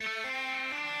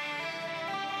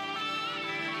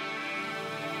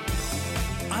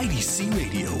IDC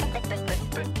Radio.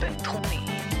 בינתחומי.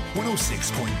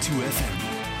 106.2 FM.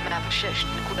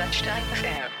 106.2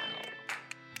 FM.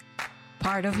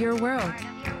 Part of Your World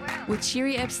with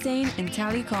Shiri Epstein and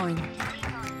Tali Cohen.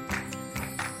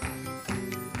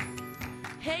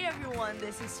 Hey everyone,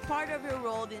 this is Part of Your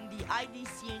World in the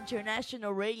IDC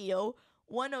International Radio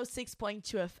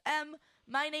 106.2 FM.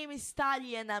 My name is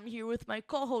Tali and I'm here with my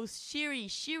co-host Shiri.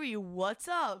 Shiri, what's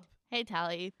up? Hey,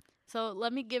 Tali. So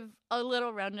let me give a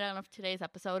little rundown of today's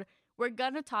episode. We're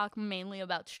going to talk mainly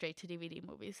about straight-to-DVD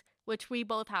movies, which we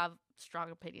both have strong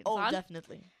opinions on. Oh,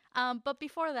 definitely. But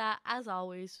before that, as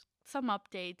always, some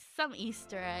updates, some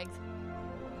Easter eggs.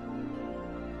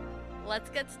 Let's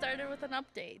get started with an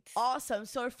update. Awesome.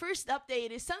 So our first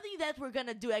update is something that we're going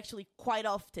to do actually quite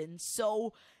often.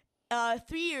 So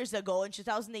 3 years ago, in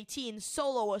 2018,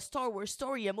 Solo, a Star Wars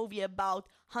story, a movie about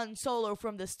Han Solo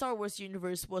from the Star Wars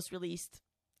universe, was released.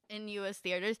 In U.S.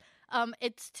 theaters.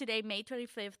 It's today, May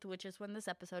 25th, which is when this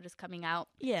episode is coming out.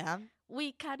 Yeah.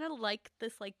 We kind of like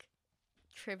this,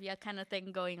 trivia kind of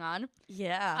thing going on.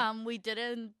 Yeah. We did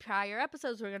it in prior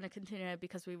episodes. We're going to continue it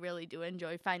because we really do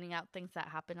enjoy finding out things that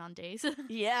happen on days.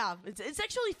 Yeah, it's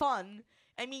actually fun.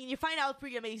 I mean, you find out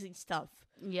pretty amazing stuff.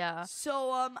 Yeah.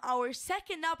 So, our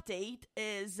second update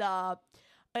is a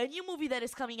new movie that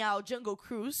is coming out, Jungle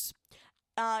Cruise.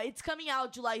 It's coming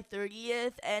out July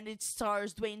 30th, and it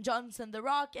stars Dwayne Johnson, The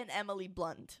Rock, and Emily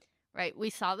Blunt. Right.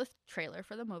 We saw the trailer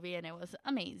for the movie, and it was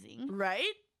amazing.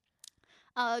 Right?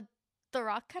 The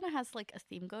Rock kind of has, a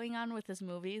theme going on with his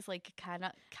movies. Kind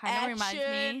of reminds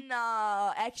me.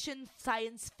 Action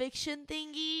science fiction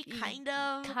thingy, kind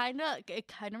of. It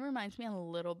kind of reminds me a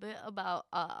little bit about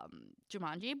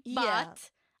Jumanji, but Yeah.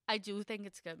 I do think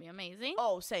it's going to be amazing.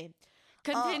 Oh, same.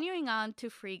 Continuing on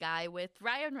to Free Guy with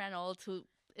Ryan Reynolds, who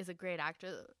is a great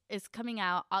actor, is coming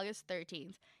out August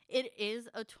 13th. It is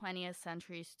a 20th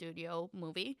Century Studio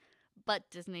movie, but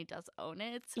Disney does own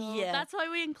it, so Yeah. that's why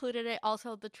we included it.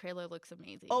 Also, the trailer looks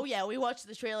amazing. Oh, yeah, we watched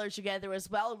the trailer together as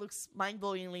well. It looks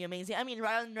mind-blowingly amazing. I mean,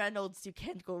 Ryan Reynolds, you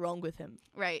can't go wrong with him.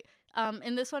 Right.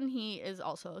 In this one, he is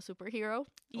also a superhero,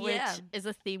 Yeah. which is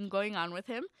a theme going on with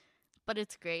him, but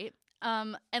it's great.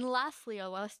 And lastly, our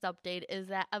last update is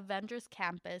that Avengers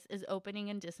Campus is opening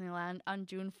in Disneyland on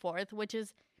June 4th, which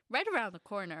is right around the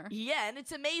corner. Yeah, and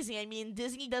it's amazing. I mean,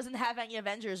 Disney doesn't have any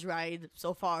Avengers ride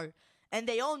so far. And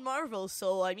they own Marvel,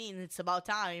 so, I mean, it's about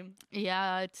time.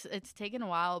 Yeah, it's taken a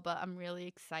while, but I'm really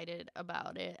excited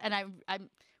about it. And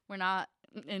we're not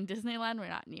in Disneyland, we're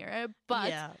not near it, but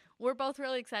Yeah. we're both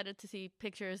really excited to see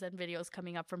pictures and videos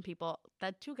coming up from people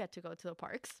that do get to go to the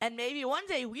parks. And maybe one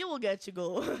day we will get to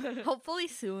go. Hopefully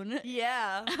soon.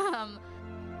 Yeah.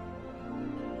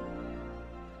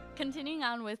 Continuing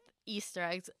on with Easter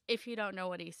eggs, if you don't know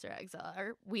what Easter eggs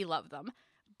are, we love them.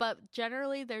 But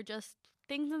generally, they're just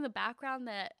things in the background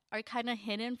that are kind of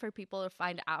hidden for people to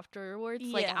find afterwards,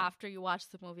 Yeah. after you watch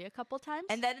the movie a couple times.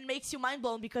 And then it makes you mind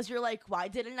blown because you're like, why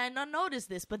didn't I not notice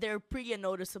this? But they're pretty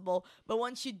unnoticeable. But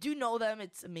once you do know them,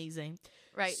 it's amazing.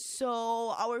 Right.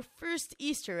 So our first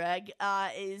Easter egg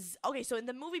is, okay, so in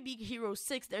the movie Big Hero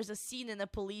 6, there's a scene in a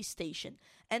police station.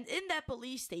 And in that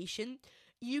police station,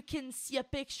 you can see a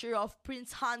picture of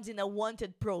Prince Hans in a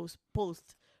wanted post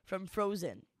from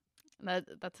Frozen.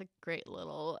 That's a great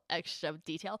little extra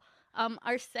detail.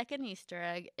 Our second Easter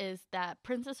egg is that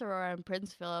Princess Aurora and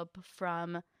Prince Philip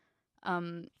from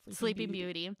Sleeping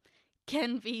Beauty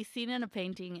can be seen in a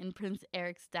painting in Prince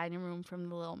Eric's dining room from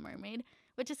The Little Mermaid,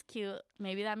 which is cute.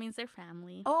 Maybe that means they're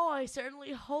family. Oh, I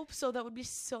certainly hope so. That would be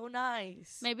so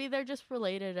nice. Maybe they're just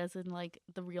related, as in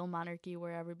the real monarchy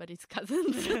where everybody's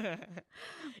cousins.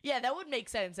 Yeah, that would make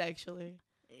sense, actually.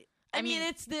 I mean,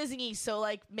 it's Disney, so,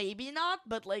 maybe not,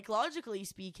 but, logically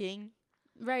speaking.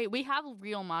 Right, we have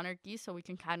real monarchies, so we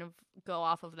can kind of go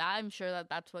off of that. I'm sure that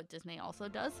that's what Disney also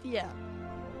does. Yeah.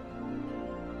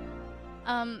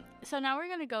 So now we're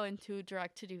going to go into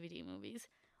direct-to-DVD movies.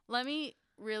 Let me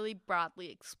really broadly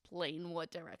explain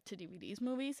what direct-to-DVDs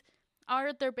movies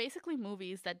are. They're basically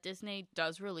movies that Disney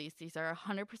does release. These are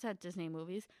 100% Disney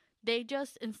movies. They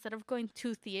just, instead of going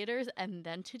to theaters and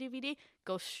then to DVD,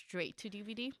 go straight to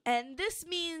DVD. And this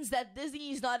means that Disney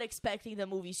is not expecting the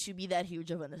movies to be that huge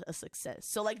of a success.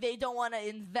 So, they don't want to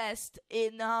invest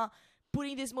in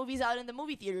putting these movies out in the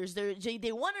movie theaters.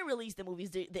 They want to release the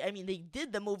movies. They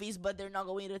did the movies, but they're not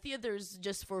going to theaters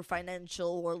just for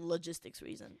financial or logistics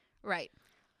reason. Right.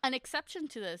 An exception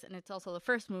to this, and it's also the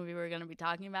first movie we're going to be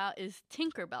talking about, is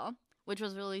Tinkerbell, which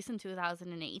was released in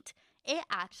 2008. It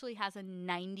actually has a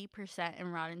 90%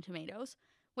 in Rotten Tomatoes,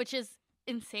 which is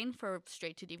insane for a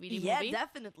straight to DVD Yeah, movie.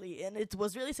 definitely. And it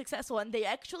was really successful. And they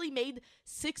actually made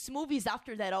 6 movies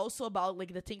after that also about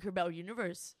like the Tinkerbell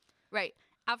universe. Right.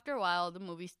 After a while, the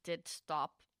movies did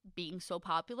stop being so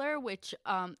popular, which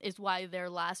is why their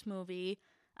last movie,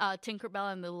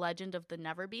 Tinkerbell and the Legend of the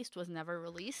Never Beast, was never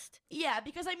released. Yeah,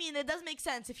 because I mean, it does make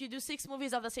sense. If you do 6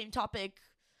 movies of the same topic,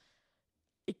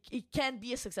 it can't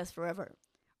be a success forever.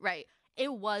 Right.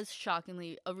 It was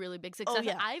shockingly a really big success.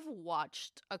 yeah. I've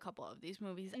watched a couple of these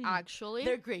movies, actually.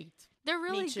 They're great. They're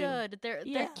really too. good. They're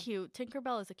Yeah. cute.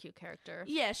 Tinkerbell is a cute character.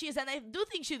 Yeah, she is. And I do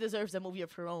think she deserves a movie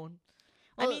of her own.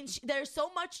 Well, I mean, there's so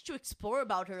much to explore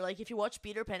about her. Like, if you watch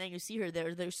Peter Pan and you see her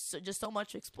there's just so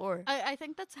much to explore. I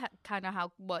think that's kind of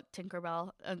how what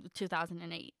Tinkerbell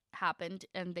 2008 happened,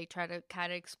 and they try to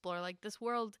kind of explore like this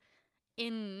world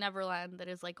in Neverland that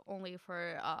is like only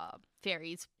for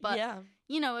fairies. But yeah.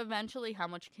 Eventually, how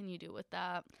much can you do with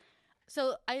that?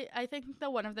 So I think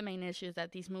that one of the main issues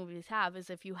that these movies have is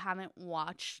if you haven't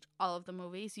watched all of the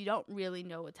movies, you don't really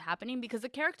know what's happening because the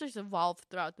characters evolve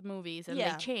throughout the movies and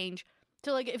Yeah. they change.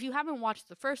 So, like, if you haven't watched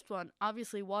the first one,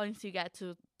 obviously, once you get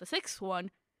to the 6th one,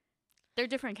 they're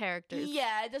different characters.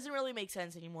 Yeah, it doesn't really make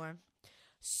sense anymore.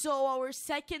 So our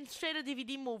second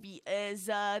straight-to-DVD movie is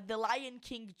The Lion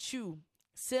King 2,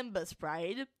 Simba's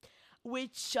Pride,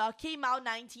 which came out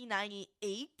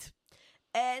 1998.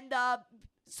 And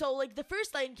so, like, the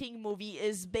first Lion King movie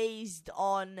is based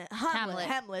on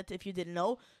Hamlet, if you didn't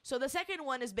know. So the second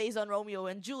one is based on Romeo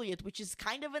and Juliet, which is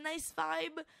kind of a nice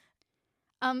vibe.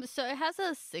 So it has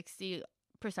a 60%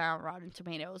 on Rotten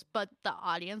Tomatoes, but the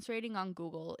audience rating on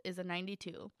Google is a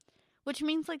 92, which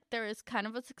means like there is kind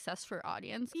of a success for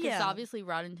audience because Yeah. obviously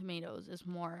Rotten Tomatoes is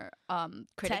more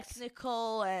critics.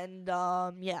 Technical and,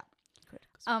 yeah.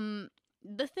 Critics.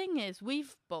 The thing is,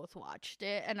 we've both watched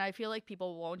it, and I feel like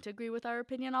people won't agree with our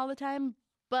opinion all the time,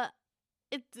 but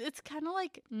it's kind of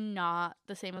like not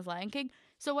the same as Lion King.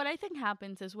 So what I think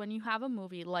happens is when you have a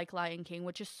movie like Lion King,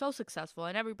 which is so successful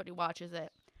and everybody watches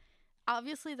it,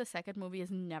 obviously the second movie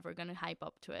is never going to hype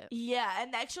up to it. Yeah,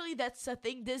 and actually that's a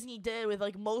thing Disney did with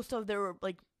like most of their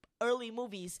like early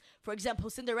movies. For example,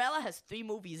 Cinderella has 3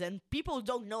 movies and people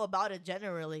don't know about it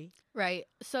generally. Right.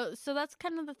 So that's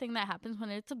kind of the thing that happens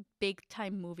when it's a big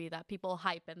time movie that people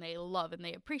hype and they love and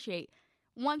they appreciate.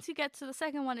 Once you get to the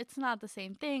second one, it's not the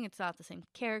same thing. It's not the same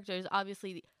characters.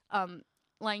 Obviously,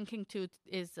 Lion King 2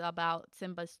 is about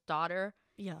Simba's daughter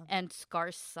Yeah. and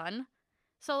Scar's son.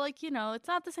 So, like, it's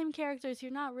not the same characters.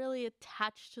 You're not really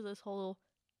attached to this whole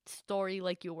story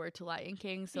like you were to Lion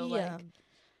King. So, Yeah. like,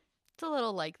 it's a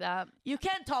little like that. You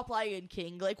can't top Lion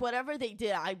King. Like whatever they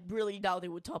did, I really doubt they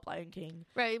would top Lion King.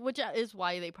 Right, which is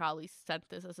why they probably sent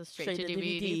this as a straight to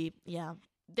DVD. Yeah.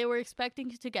 They were expecting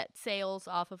to get sales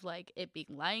off of, like, it being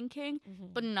Lion King,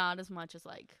 but not as much as,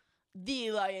 like...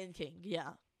 The Lion King, yeah.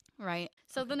 Right.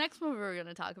 So the next movie we're going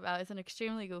to talk about is an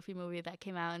extremely goofy movie that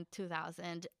came out in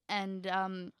 2000.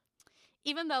 And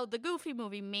even though the Goofy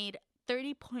movie made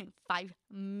 $30.5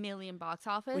 million box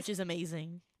office, Which is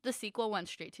amazing. the sequel went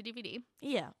straight to DVD.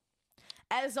 Yeah.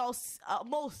 As all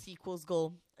most sequels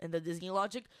go in the Disney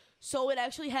logic. So it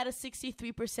actually had a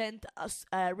 63%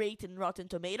 rate in Rotten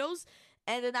Tomatoes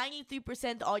and a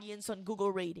 93% audience on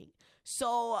Google rating.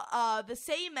 So the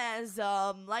same as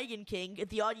Lion King,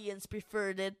 the audience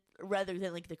preferred it rather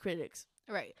than like the critics.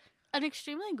 Right. An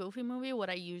extremely goofy movie,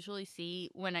 what I usually see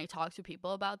when I talk to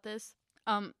people about this,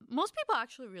 most people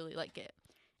actually really like it.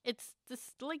 It's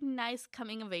this, like, nice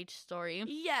coming-of-age story.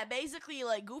 Yeah, basically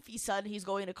like Goofy's son, he's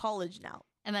going to college now.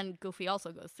 And then Goofy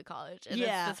also goes to college. And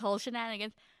Yeah. it's this whole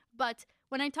shenanigans. But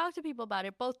when I talk to people about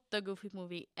it, both the Goofy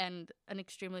movie and an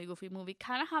extremely goofy movie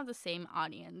kind of have the same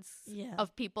audience Yeah.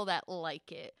 of people that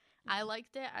like it. I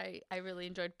liked it. I really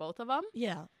enjoyed both of them.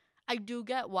 Yeah. I do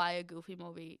get why a Goofy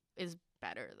movie is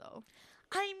better, though.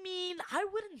 I mean, I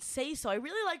wouldn't say so. I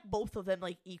really like both of them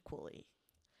like equally.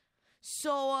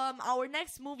 So our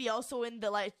next movie also in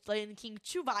the Lion King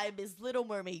 2 vibe is Little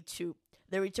Mermaid 2,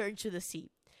 The Return to the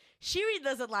Sea. Shiri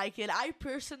doesn't like it. I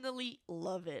personally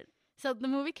love it. So the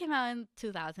movie came out in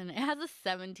 2000. It has a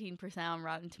 17% on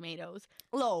Rotten Tomatoes.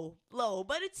 Low,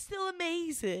 but it's still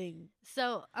amazing.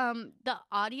 So the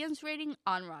audience rating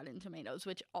on Rotten Tomatoes,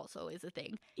 which also is a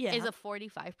thing, Yeah. is a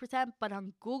 45%, but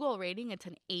on Google rating it's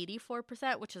an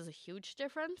 84%, which is a huge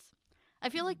difference. I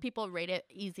feel like people rate it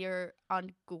easier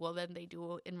on Google than they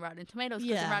do in Rotten Tomatoes,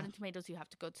 because in Yeah. Rotten Tomatoes you have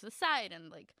to go to the site and,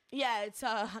 like, Yeah, it's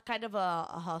kind of a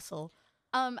hustle.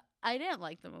 I didn't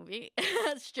like the movie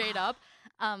straight up.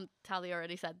 Tali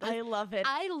already said this. I love it.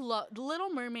 I love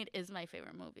Little Mermaid is my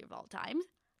favorite movie of all time,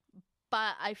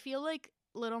 but I feel like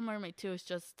Little Mermaid 2 is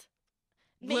just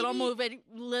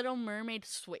Little Mermaid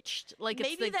switched. Like, it's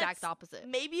maybe the exact that's- opposite.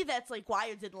 Maybe that's like why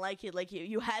you didn't like it. Like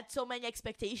you had so many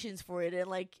expectations for it and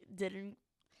like didn't.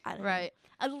 I don't know. Right.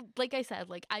 Like I said,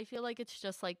 like, I feel like it's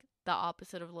just like the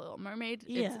opposite of Little Mermaid.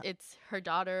 Yeah. It's her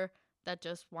daughter that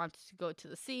just wants to go to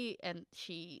the sea, and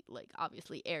she, like,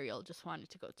 obviously Ariel just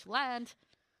wanted to go to land.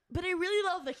 But I really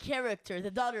love the character, the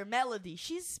daughter Melody.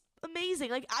 She's amazing.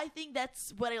 Like I think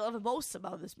that's what I love most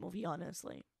about this movie,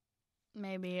 honestly.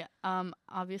 Maybe.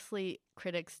 Obviously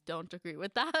critics don't agree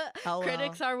with that. Oh, well.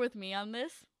 Critics are with me on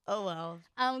this. Oh well.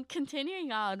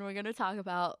 Continuing on, we're gonna talk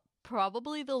about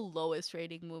probably the lowest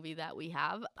rating movie that we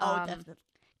have. Oh, definitely.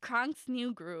 Kronk's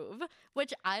New Groove,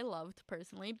 which I loved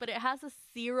personally, but it has a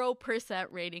 0%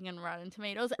 rating in Rotten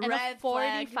Tomatoes and Red a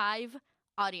flag. 45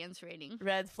 audience rating.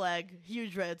 Red flag.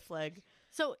 Huge red flag.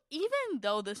 So even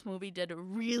though this movie did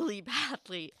really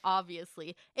badly,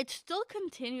 obviously, it still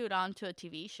continued on to a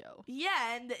TV show,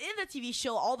 Yeah, and in the TV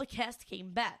show, all the cast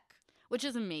came back. which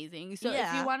is amazing. So if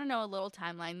Yeah. you want to know a little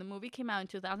timeline, the movie came out in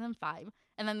 2005,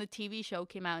 and then the TV show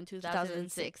came out in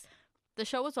 2006. The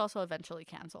show was also eventually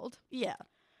canceled. Yeah.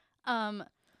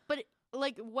 But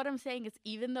like what I'm saying is,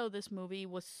 even though this movie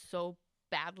was so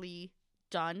badly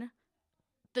done,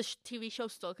 the TV show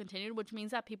still continued, which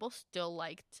means that people still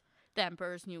liked The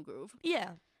Emperor's New Groove.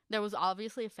 Yeah. There was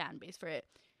obviously a fan base for it.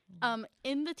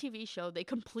 In the TV show, they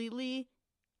completely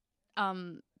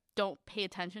don't pay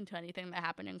attention to anything that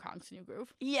happened in Kronk's New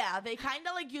Groove. Yeah, they kind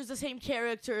of like use the same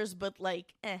characters, but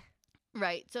like, eh.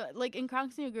 Right. So, like, in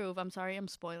Kronk's New Groove, I'm sorry I'm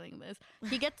spoiling this,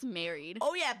 he gets married.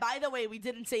 Oh yeah, by the way, we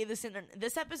didn't say this in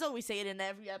this episode. We say it in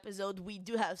every episode. We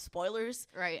do have spoilers.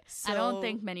 Right. So I don't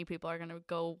think many people are going to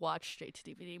go watch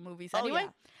straight-to-DVD movies Oh, anyway.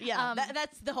 yeah.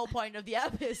 That's the whole point of the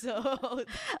episode.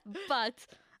 But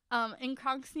in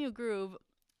Kronk's New Groove,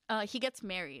 he gets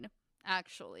married,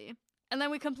 actually. And then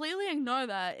we completely ignore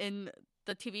that in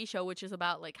the TV show, which is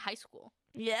about, like, high school.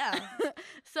 Yeah.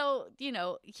 So, you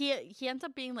know, he ends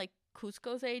up being, like,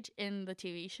 Cusco's age in the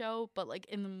TV show, but, like,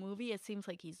 in the movie, it seems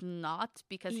like he's not,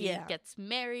 because he Yeah. gets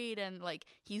married and, like,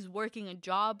 he's working a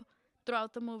job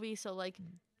throughout the movie. So, like,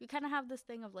 you kind of have this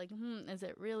thing of, like, is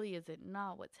it really, is it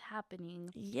not, what's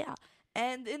happening? Yeah.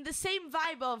 And in the same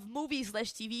vibe of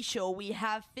movie/TV show, we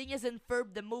have Phineas and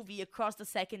Ferb the movie Across the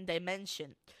Second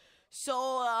Dimension.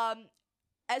 So,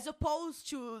 as opposed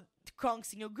to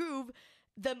Kronk's New Groove,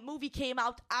 the movie came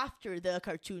out after the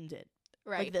cartoon did.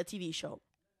 Right. Like the TV show.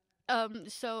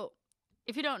 So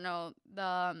if you don't know,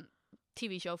 the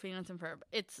TV show Phineas and Ferb,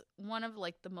 it's one of,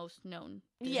 like, the most known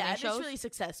Disney Yeah, and shows. it's really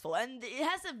successful. And it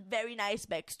has a very nice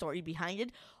backstory behind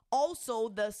it. Also,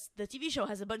 the TV show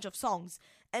has a bunch of songs.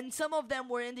 And some of them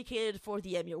were indicated for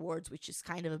the Emmy Awards, which is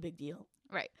kind of a big deal.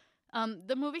 Right.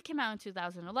 The movie came out in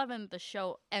 2011. The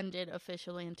show ended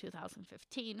officially in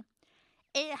 2015.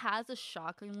 It has a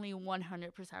shockingly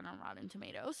 100% on Rotten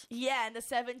Tomatoes. Yeah, and a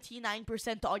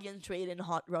 79% audience rate in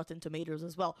Rotten Tomatoes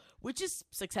as well, which is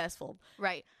successful.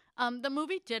 Right. The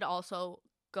movie did also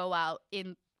go out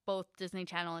in both Disney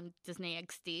Channel and Disney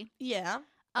XD, Yeah.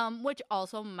 which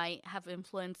also might have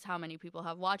influenced how many people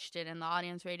have watched it and the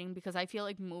audience rating, because I feel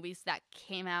like movies that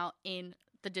came out in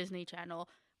the Disney Channel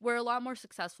were a lot more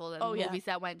successful than Yeah. movies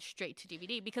that went straight to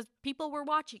DVD, because people were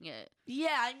watching it.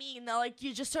 Yeah, I mean, like,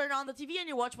 you just turn on the TV and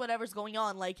you watch whatever's going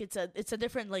on. Like, it's a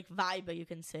different, like, vibe, you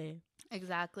can say.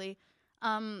 Exactly.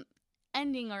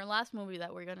 Ending our last movie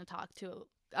that we're going to talk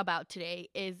about today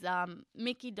is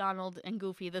Mickey, Donald, and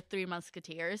Goofy, the Three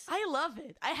Musketeers. I love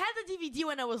it. I had the DVD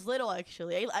when I was little,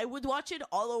 actually. I would watch it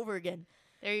all over again.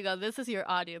 There you go. This is your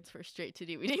audience for straight to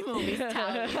DVD movies.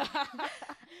 Talia.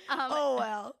 Oh,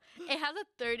 well. It has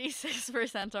a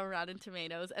 36% on Rotten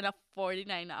Tomatoes and a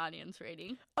 49 audience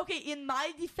rating. Okay, in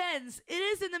my defense, it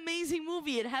is an amazing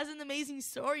movie. It has an amazing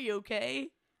story, okay?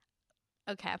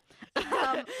 Okay.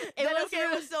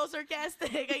 It was so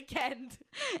sarcastic. I can't.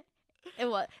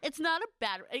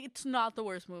 It's not the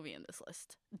worst movie in this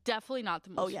list. Definitely not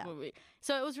the most movie.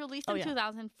 So it was released in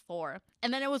 2004,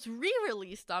 and then it was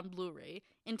re-released on Blu-ray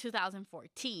in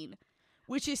 2014.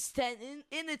 Which is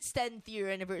in its 10th year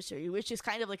anniversary, which is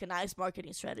kind of like a nice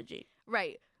marketing strategy.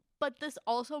 Right. But this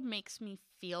also makes me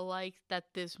feel like that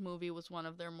this movie was one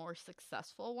of their more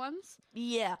successful ones.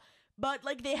 Yeah. But,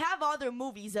 like, they have other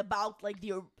movies about, like,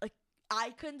 the like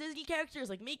icon Disney characters,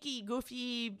 like Mickey,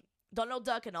 Goofy, Donald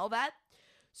Duck, and all that.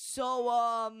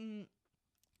 So,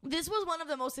 this was one of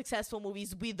the most successful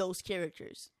movies with those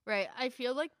characters. Right. I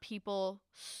feel like people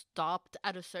stopped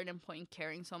at a certain point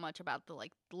caring so much about the,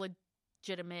 like,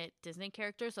 legitimate Disney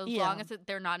characters, as long as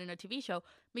they're not in a TV show,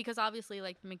 because obviously,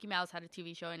 like, Mickey Mouse had a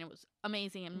TV show and it was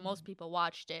amazing and most people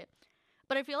watched it.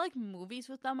 But I feel like movies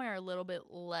with them are a little bit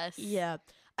less. Yeah.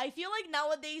 I feel like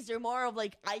nowadays they're more of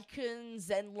like icons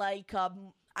and like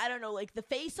I don't know, like the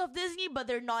face of Disney, but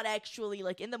they're not actually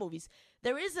like in the movies.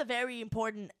 There is a very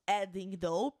important adding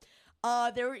though.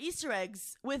 There are Easter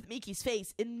eggs with Mickey's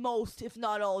face in most, if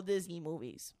not all, Disney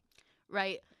movies.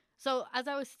 Right. So as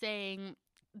I was saying,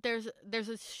 there's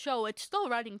a show. It's still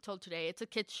running till today. It's a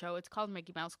kids show. It's called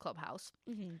Mickey Mouse Clubhouse.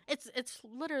 Mm-hmm. It's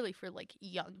literally for like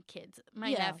young kids.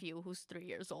 My nephew, who's 3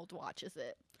 years old, watches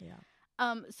it. Yeah.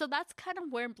 So that's kind of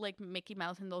where like Mickey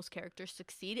Mouse and those characters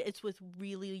succeed. It's with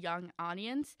really young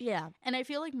audience. Yeah. And I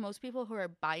feel like most people who are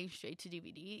buying straight to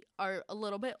DVD are a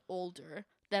little bit older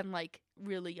than like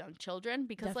really young children,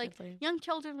 because Definitely. like young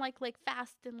children like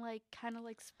fast and like kind of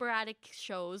like sporadic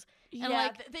shows. And yeah,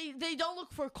 like they don't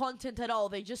look for content at all.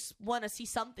 They just want to see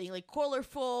something like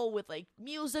colorful with like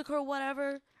music or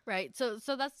whatever. right. So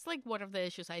that's like one of the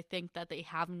issues I think that they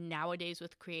have nowadays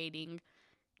with creating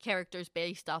characters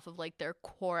based off of like their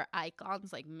core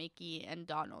icons like Mickey and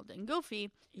Donald and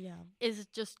Goofy, Yeah. is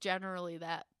just generally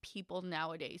that people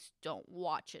nowadays don't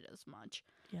watch it as much.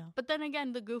 Yeah. But then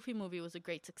again, the Goofy movie was a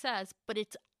great success, but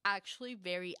it's actually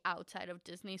very outside of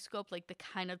Disney's scope. Like the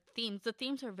kind of the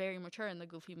themes are very mature in the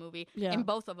Goofy movie. Yeah. In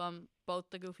both of them, both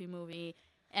the Goofy movie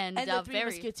and the Three very.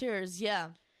 Musketeers, yeah.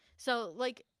 So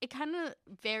like it kind of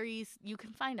varies. You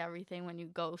can find everything when you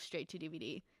go straight to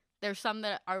DVD. There's some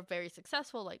that are very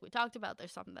successful, like we talked about.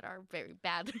 There's some that are very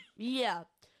bad. Yeah.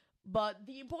 But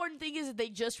the important thing is that they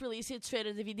just release it straight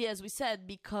on DVD, as we said,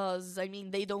 because, I mean,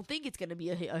 they don't think it's going to be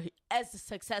as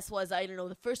successful as, I don't know,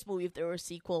 the first movie if there were a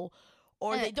sequel.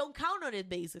 Or they don't count on it,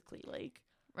 basically. Like,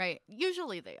 Right.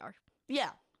 Usually they are.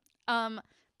 yeah.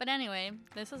 But anyway,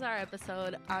 this is our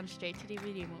episode on straight to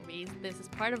DVD movies. This is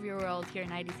Part of Your World here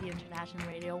on IDC International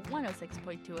Radio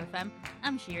 106.2 FM.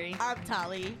 I'm Shiri. I'm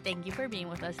Tali. Thank you for being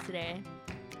with us today.